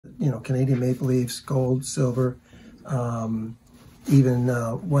Canadian maple leafs, gold, silver, even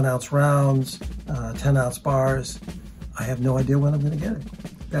 1 ounce rounds, 10 ounce bars. I have no idea when I'm going to get it.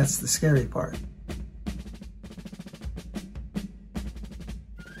 That's the scary part.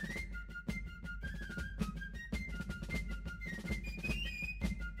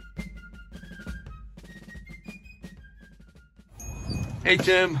 Hey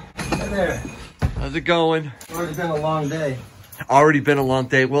Tim. Hey there. How's it going? It's already been a long day. Already been a long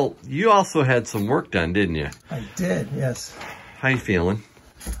day. Well, you also had some work done, didn't you? I did, yes. How you feeling?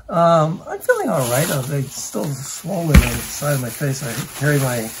 I'm feeling all right. I'm still swollen on the side of my face. I carry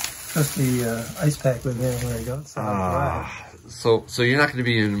my trusty ice pack with me everywhere I go. So you're not going to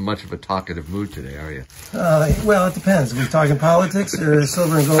be in much of a talkative mood today, are you? Well, it depends. Are we talking politics or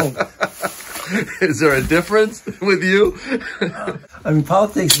silver and gold? Is there a difference with you? I mean,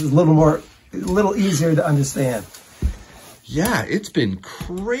 politics is a little easier to understand. Yeah, it's been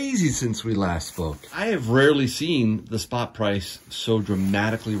crazy since we last spoke. I have rarely seen the spot price so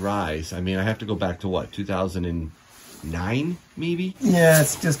dramatically rise. I mean, I have to go back to what, 2009 maybe? Yeah,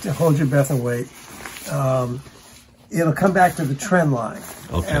 it's just to hold your breath and wait. It'll come back to the trend line.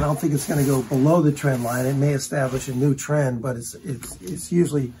 Okay. And I don't think it's going to go below the trend line. It may establish a new trend, but it's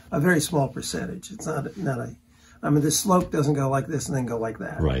usually a very small percentage. It's not a. I mean, the slope doesn't go like this and then go like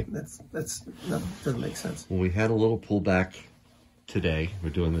that. Right. That doesn't make sense. Well, we had a little pullback today.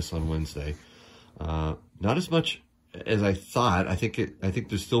 We're doing this on Wednesday. Not as much as I thought. I think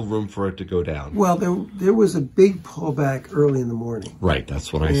there's still room for it to go down. Well, there was a big pullback early in the morning. Right.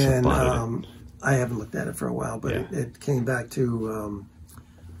 That's what I spotted. I haven't looked at it for a while, but yeah. It came back to,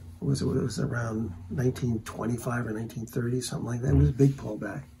 it was around 1925 or 1930, something like that. It was a big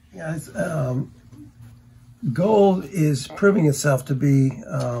pullback. Yeah, gold is proving itself to be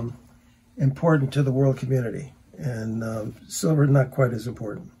important to the world community, and silver not quite as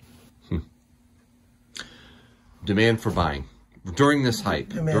important. Demand for buying during this hype,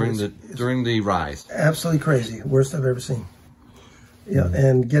 during the rise. Absolutely crazy. Worst I've ever seen. Yeah,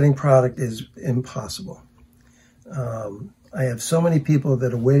 and getting product is impossible. I have so many people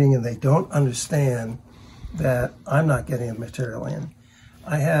that are waiting and they don't understand that I'm not getting a material in.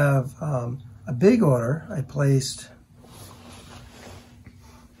 I have a big order I placed,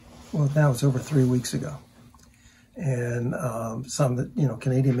 well, now it's over 3 weeks ago. And some that,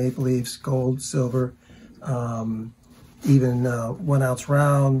 Canadian maple leafs, gold, silver, even 1 ounce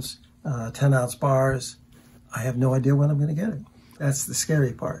rounds, 10 ounce bars. I have no idea when I'm going to get it. That's the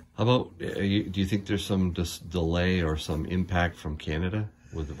scary part. How about, do you think there's some delay or some impact from Canada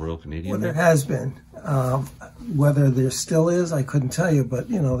with the Royal Canadian? Well, there has been. Whether there still is, I couldn't tell you, but,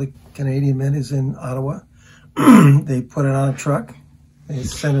 the Canadian Mint is in Ottawa. They put it on a truck. They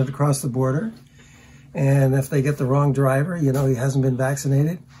send it across the border. And if they get the wrong driver, he hasn't been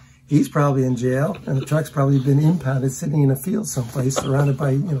vaccinated, he's probably in jail, and the truck's probably been impounded sitting in a field someplace surrounded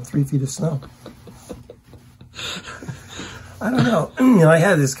by, 3 feet of snow. I don't know. I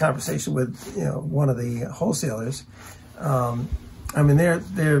had this conversation with, one of the wholesalers. I mean, they're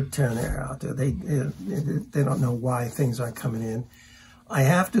tearing their hair out there. They don't know why things aren't coming in. I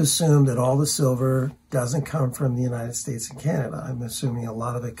have to assume that all the silver doesn't come from the United States and Canada. I'm assuming a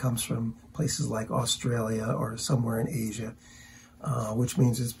lot of it comes from places like Australia or somewhere in Asia, which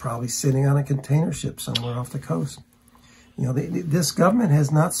means it's probably sitting on a container ship somewhere off the coast. This government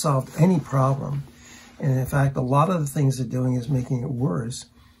has not solved any problem. And in fact, a lot of the things they're doing is making it worse.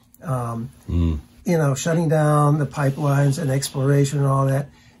 Shutting down the pipelines and exploration and all that.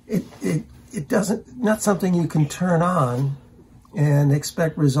 It doesn't, not something you can turn on and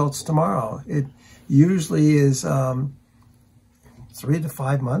expect results tomorrow. It usually is 3 to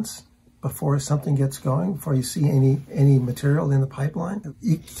 5 months before something gets going, before you see any material in the pipeline.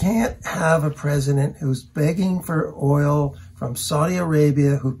 You can't have a president who's begging for oil from Saudi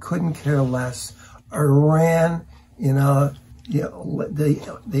Arabia, who couldn't care less. Iran, the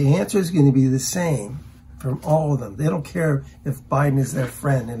answer is going to be the same from all of them. They don't care if Biden is their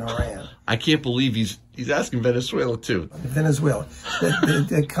friend in Iran. I can't believe he's asking Venezuela too. Venezuela,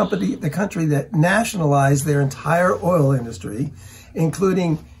 the country that nationalized their entire oil industry,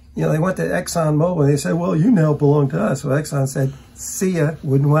 including, they went to ExxonMobil and they said, well, you now belong to us. Well, Exxon said, see ya,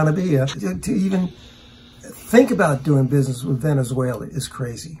 wouldn't want to be ya. To even think about doing business with Venezuela is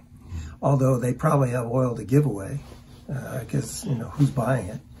crazy. Although they probably have oil to give away, because, who's buying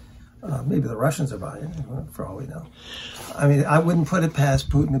it? Maybe the Russians are buying it, for all we know. I mean, I wouldn't put it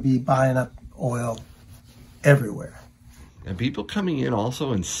past Putin to be buying up oil everywhere. And people coming in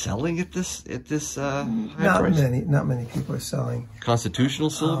also and selling at this high price? price? Not many people are selling.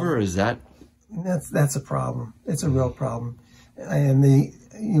 Constitutional silver, is that? That's a problem. It's a real problem. And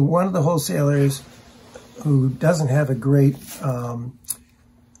one of the wholesalers who doesn't have a great,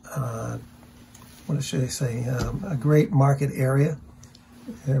 what should I say, a great market area.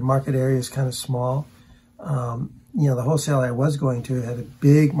 Their market area is kind of small. The wholesaler I was going to had a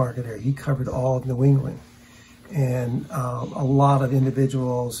big market area. He covered all of New England. And a lot of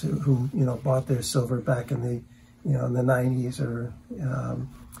individuals who bought their silver back in the, in the 90s or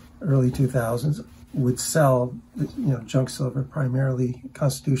early 2000s would sell, junk silver, primarily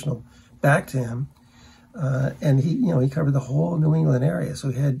constitutional, back to him. And he covered the whole New England area. So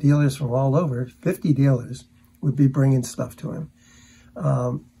he had dealers from all over. 50 dealers would be bringing stuff to him.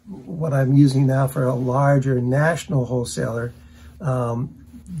 What I'm using now for a larger national wholesaler,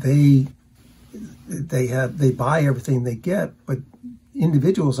 they buy everything they get, but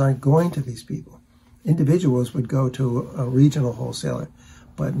individuals aren't going to these people. Individuals would go to a regional wholesaler,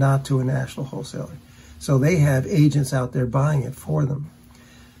 but not to a national wholesaler. So they have agents out there buying it for them.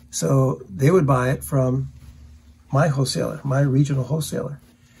 So they would buy it from my wholesaler, my regional wholesaler.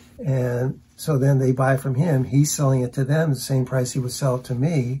 And so then they buy from him. He's selling it to them the same price he would sell it to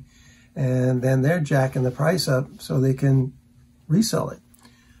me. And then they're jacking the price up so they can resell it.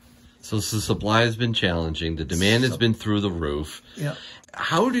 So the supply has been challenging. The demand has been through the roof. Yeah.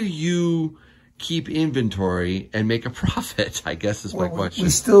 How do you keep inventory and make a profit, I guess is my question.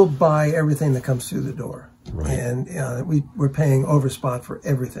 We still buy everything that comes through the door. Right. And we're paying overspot for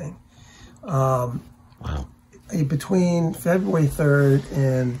everything. Wow. Between February 3rd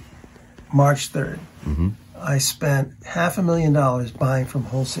and March 3rd, I spent $500,000 buying from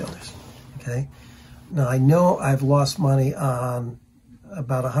wholesalers. Okay. Now I know I've lost money on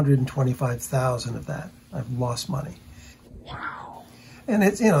about 125,000 of that. I've lost money. Wow. And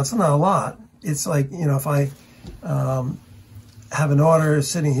it's it's not a lot. It's like if I have an order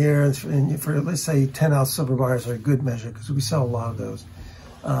sitting here and for let's say 10-ounce silver bars are a good measure because we sell a lot of those.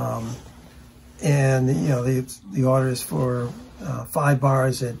 And the order is for 5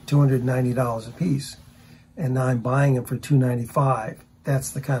 bars at $290 a piece, and now I'm buying them for $295.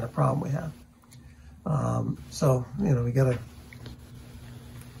 That's the kind of problem we have. So we gotta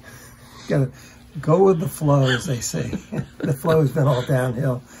go with the flow, as they say. The flow has been all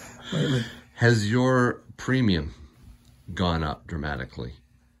downhill lately. Has your premium gone up dramatically?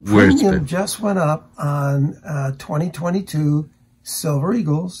 Premium just went up on 2022 Silver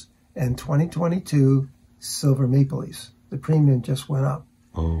Eagles and 2022 Silver Maple Leafs. The premium just went up.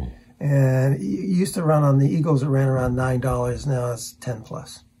 Oh. And it used to run on the Eagles, it ran around $9. Now it's 10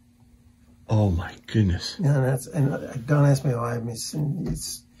 plus. Oh my goodness. Yeah, and don't ask me why. I mean,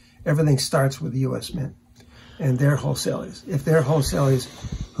 it's everything starts with the U.S. Mint and their wholesalers. If their wholesalers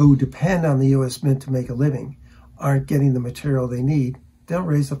who depend on the U.S. Mint to make a living aren't getting the material they need, they'll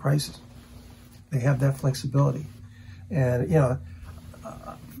raise the prices. They have that flexibility. And,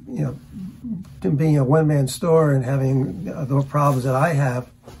 being a one-man store and having the problems that I have,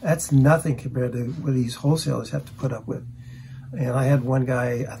 that's nothing compared to what these wholesalers have to put up with. And I had one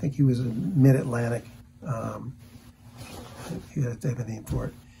guy, I think he was in Mid-Atlantic, they have a name for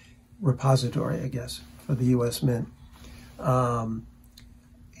it, repository, I guess, for the U.S. Mint.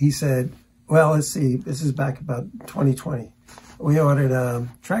 He said, well, let's see, this is back about 2020. We ordered a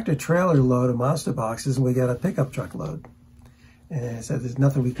tractor-trailer load of monster boxes, and we got a pickup truck load. And I said, there's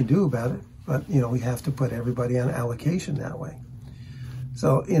nothing we can do about it, but, we have to put everybody on allocation that way.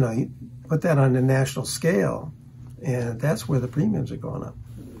 So, you put that on a national scale, and that's where the premiums are going up.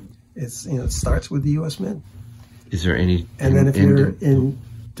 It's, it starts with the U.S. Mint. Is there any... And then if you're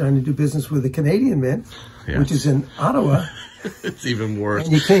trying to do business with the Canadian Mint, yes, which is in Ottawa... It's even worse.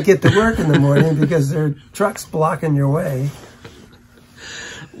 And you can't get to work in the morning because there are trucks blocking your way.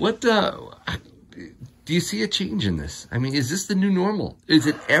 What, do you see a change in this? I mean, is this the new normal? Is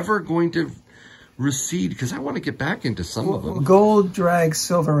it ever going to recede? Because I want to get back into some of them. Gold drags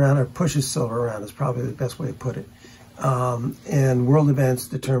silver around or pushes silver around is probably the best way to put it. And world events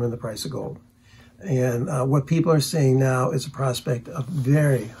determine the price of gold. And what people are seeing now is a prospect of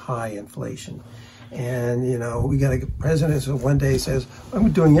very high inflation. And, we got a president who one day says,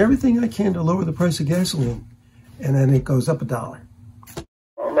 I'm doing everything I can to lower the price of gasoline. And then it goes up $1.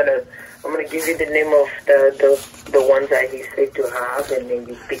 I'm gonna give you the name of the ones that he said to have, and then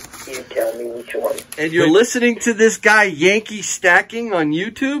you tell me which one. And you're listening to this guy Yankee Stacking on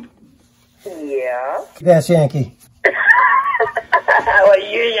YouTube? Yeah. That's Yankee. How are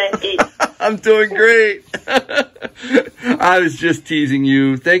you, Yankee? I'm doing great. I was just teasing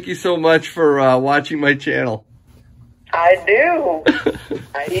you. Thank you so much for watching my channel. I do.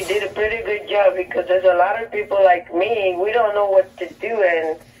 You did a pretty good job because there's a lot of people like me. We don't know what to do,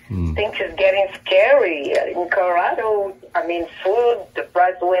 and Things is getting scary. In Colorado, I mean, food, the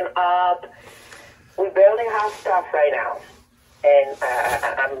price went up. We barely have stuff right now. And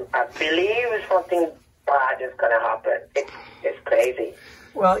I believe something bad is going to happen. It's crazy.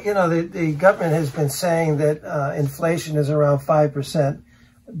 Well, you know, the government has been saying that inflation is around 5%.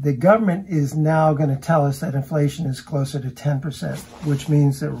 The government is now going to tell us that inflation is closer to 10%, which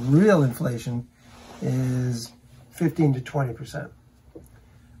means that real inflation is 15 to 20%.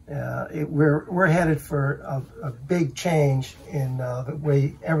 We're headed for a big change in the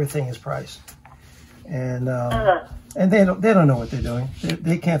way everything is priced, and they don't know what they're doing.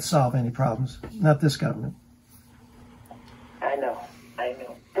 They can't solve any problems. Not this government. I know.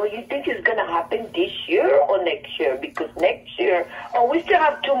 Well, you think it's going to happen this year or next year? Because next year, we still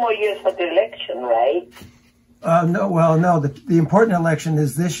have 2 more years for the election, right? No. The important election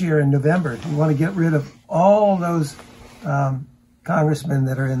is this year in November. You want to get rid of all those congressmen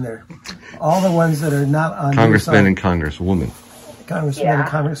that are in there, all the ones that are not on congressmen and congresswomen. Congressmen and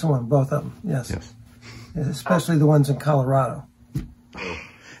congresswomen, both of them. Yes. Especially the ones in Colorado.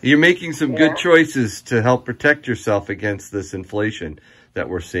 You're making some good choices to help protect yourself against this inflation that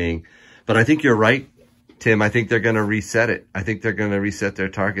we're seeing. But I think you're right, Tim. I think they're going to reset it. I think they're going to reset their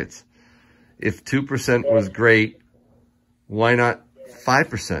targets. If 2% was great, why not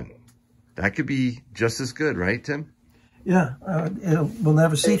 5%? That could be just as good, right, Tim? Yeah. We'll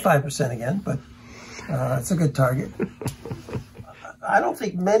never see 5% again, but it's a good target. I don't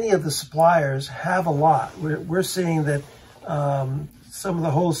think many of the suppliers have a lot. We're seeing that some of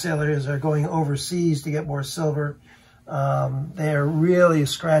the wholesalers are going overseas to get more silver. They're really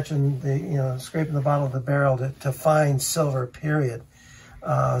scraping the bottom of the barrel to find silver, period.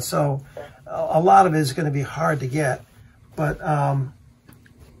 So a lot of it is going to be hard to get. But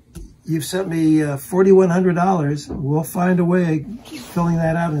you've sent me $4,100. We'll find a way of filling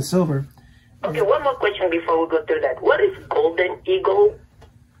that out in silver. Okay, one more question before we go through that. What is Golden Eagle?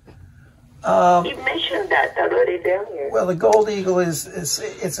 You mentioned that already down here. Well, the Gold Eagle it's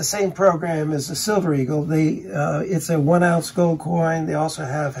the same program as the Silver Eagle. It's a 1 ounce gold coin. They also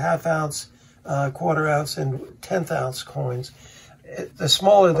have half ounce, quarter ounce, and 10th ounce coins. The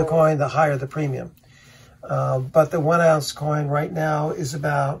smaller the coin, the higher the premium. But the 1 ounce coin right now is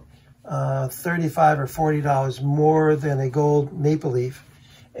about $35 or $40 more than a gold maple leaf,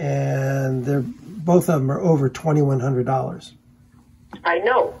 and both of them are over $2,100. I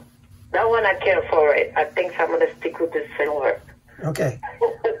know. That one I can't afford it. I think I'm going to stick with the silver. Okay.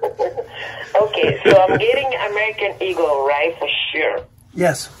 Okay, so I'm getting American Eagle, right, for sure?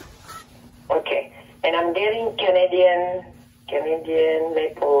 Yes. Okay, and I'm getting Canadian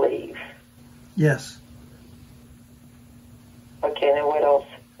maple leaf. Yes. Okay, and then what else?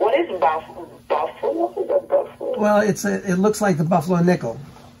 What is Buffalo? Is that Buffalo? Well, it looks like the Buffalo nickel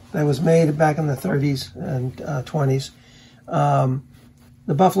that was made back in the 30s and 20s.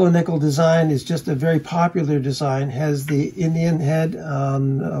 The Buffalo nickel design is just a very popular design. Has the Indian head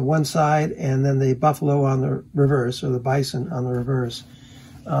on one side and then the buffalo on the reverse, or the bison on the reverse.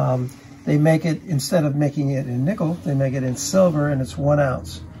 They make it, instead of making it in nickel, they make it in silver, and it's 1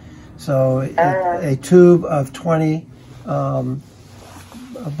 ounce. So a tube of 20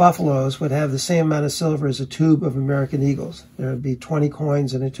 buffaloes would have the same amount of silver as a tube of American Eagles. There would be 20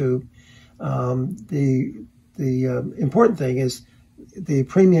 coins in a tube. The important thing is the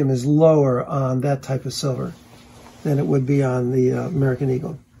premium is lower on that type of silver than it would be on the American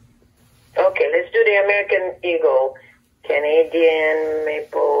Eagle. Okay, let's do the American Eagle. Canadian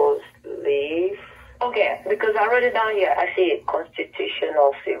maple leaf. Okay, because I wrote it down here. I see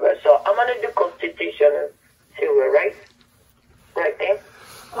constitutional silver. So I'm going to do constitutional silver, right? Right there?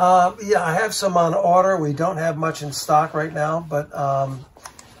 Yeah, I have some on order. We don't have much in stock right now, but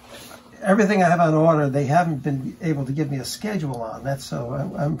everything I have on order, they haven't been able to give me a schedule on. That's so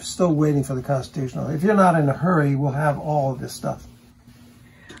I'm still waiting for the constitutional. If you're not in a hurry, we'll have all of this stuff.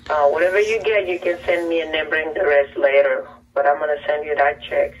 Whatever you get, you can send me and then bring the rest later. But I'm going to send you that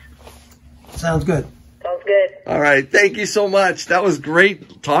check. Sounds good. Sounds good. All right. Thank you so much. That was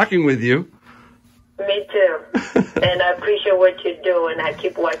great talking with you. Me too. And I appreciate what you do, and I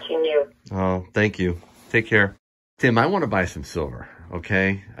keep watching you. Oh, thank you. Take care. Tim, I want to buy some silver,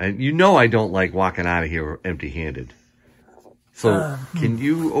 okay? You know I don't like walking out of here empty-handed. So can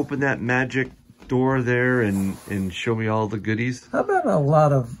you open that magic door there and show me all the goodies? How about a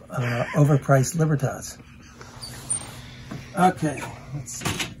lot of overpriced Libertas? Okay, let's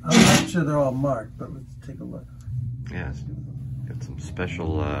see. I'm not sure they're all marked, but let's take a look. Yeah, got some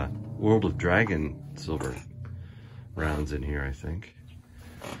special World of Dragon silver rounds in here, I think.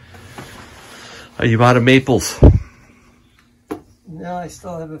 Are you out of maples? No, I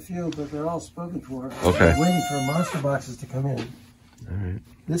still have a few, but they're all spoken for. Okay. I'm waiting for Marschner boxes to come in. All right.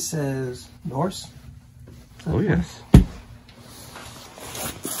 This says Norse. Oh, yes.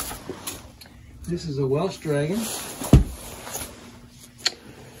 This is a Welsh dragon.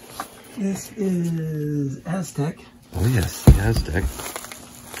 This is Aztec. Oh, yes. Aztec.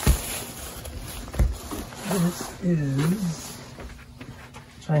 This is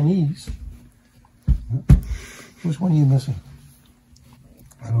Chinese. Which one are you missing?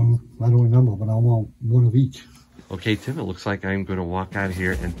 I don't remember, but I want one of each. Okay, Tim, it looks like I'm going to walk out of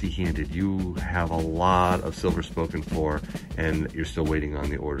here empty-handed. You have a lot of silver spoken for, and you're still waiting on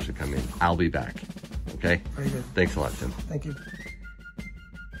the orders to come in. I'll be back. Okay? Very good. Thanks a lot, Tim. Thank you.